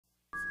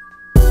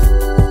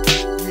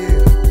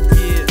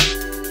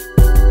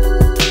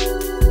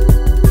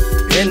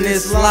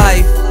this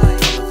life,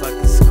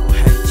 motherfuckers gon'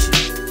 hate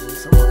you,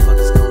 some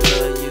motherfuckers gon'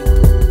 love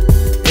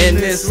you. in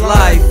this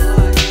life,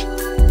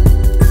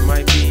 You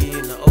might be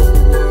in the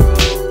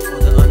overworld or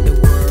the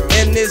underworld.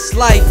 in this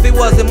life, it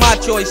wasn't my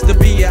choice to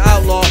be an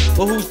outlaw,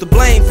 but who's to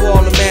blame for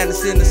all the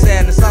madness and the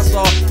sadness I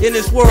saw? In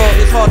this world,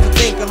 it's hard to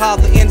think of how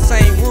the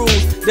insane rules.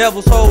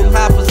 Devils holding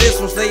high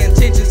positions, their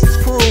intentions is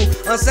cruel.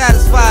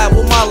 Unsatisfied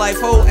with my life,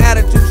 whole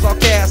attitude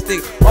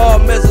sarcastic. All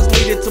measures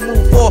needed to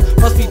move forward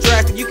must be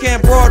drastic. You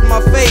can't broaden my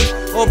faith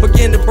or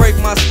begin to break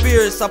my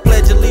spirits. I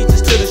pledge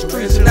allegiance to the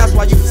streets, and that's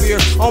why you fear.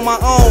 On my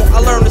own, I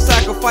learned to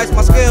sacrifice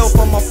my scale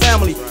for my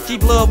family.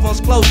 Keep loved ones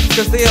close,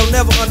 cause they'll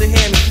never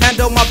underhand me.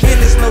 Handle my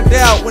business, no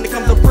doubt. When it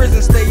comes to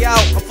prison, stay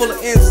out. I'm full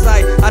of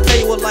insight. I tell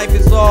you what life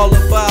is all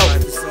about.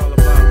 Life is all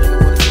about,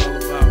 nigga, what it's all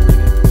about,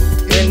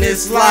 nigga. In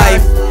this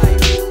life,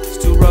 It's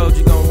two roads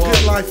you gon' walk.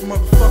 Good life,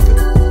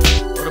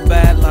 motherfucker. Or the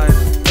bad life.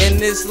 in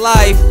this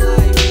life,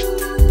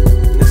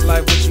 In this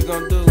life, what you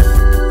gon' do?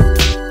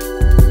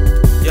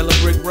 Yellow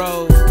brick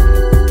road,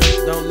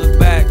 don't look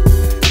back.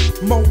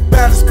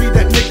 Moebadis be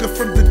that nigga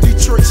from the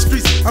Detroit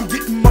streets. I'm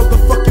getting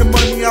motherfucking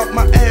money out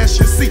my ass,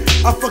 you see.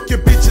 I fuck your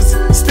bitches,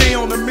 stay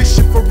on a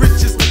mission for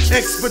riches.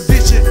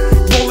 Expedition,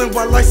 rolling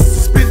while license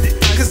suspended.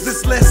 Cause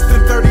it's less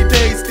than 30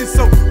 days in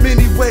so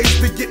many ways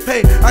to get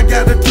paid. I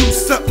gotta do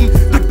something,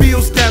 the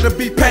bills gotta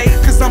be paid.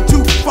 Cause I'm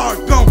too far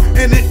gone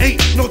and it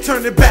ain't no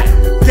turning back.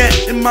 Gat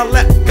in my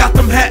lap, got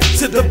them hat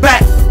to the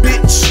back,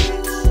 bitch.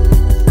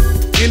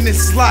 In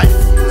this life,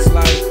 This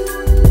life,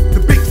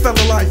 the big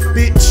fella life,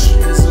 bitch.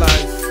 this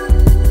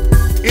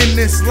life. In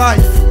this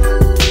life,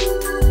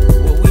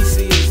 What we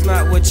see is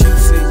not what you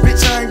see.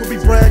 bitch, I ain't gonna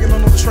be bragging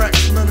on no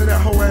tracks, none of that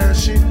whole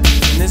ass shit.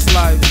 In this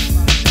life,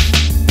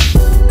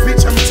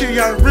 Bitch, I'ma tell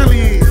you how it really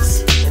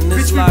is. in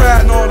this Bitch, we life,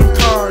 riding all them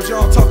cars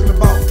y'all talking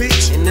about,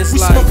 bitch. In this we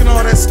life. smoking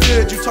all that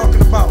scud you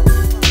talking about.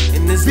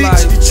 in this Bitch,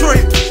 life.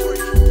 Detroit.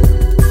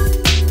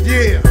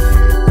 Yeah,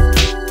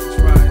 That's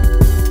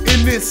right.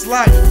 in this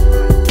life.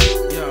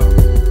 Yo.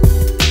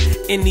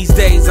 In these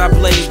days I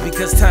blaze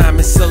because time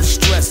is so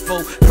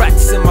stressful.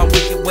 Practicing my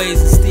wicked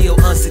ways and still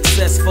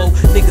unsuccessful.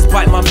 Niggas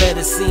bite my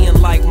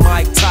medicine like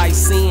Mike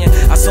Tyson.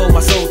 I sold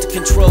my soul to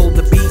control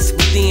the beast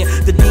within.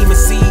 The demon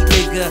seed,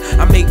 nigga,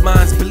 I make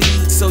minds bleed.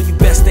 So you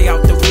best stay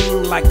out the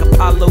ring like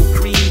Apollo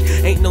Creed.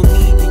 Ain't no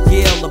need to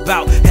yell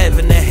about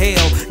heaven or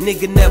hell.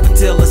 Nigga, never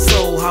tell a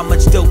soul how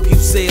much dope you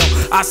sell.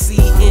 I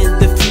see in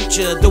the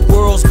future the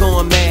world's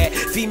going mad.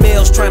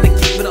 Females trying to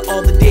get rid of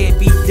all the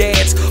deadbeat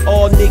dads.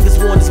 All niggas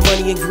want is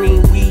money and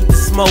green weed to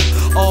smoke.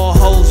 All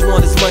hoes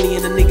want is money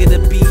and a nigga to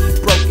be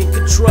broken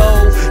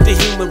control. The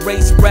human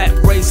race, rap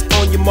race.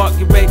 On your mark,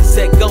 get ready,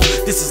 set, go.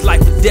 This is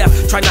life or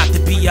death. Try not to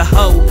be a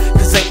hoe,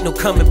 cause ain't no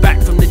coming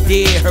back from the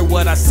dead. Heard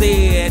what I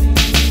said.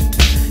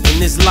 In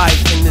this life,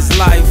 in this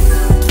life.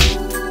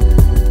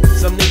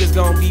 Some niggas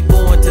gon' be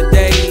born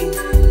today.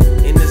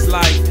 In this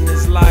life, in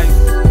this life.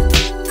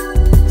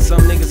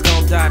 Some niggas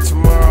gon' die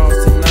tomorrow.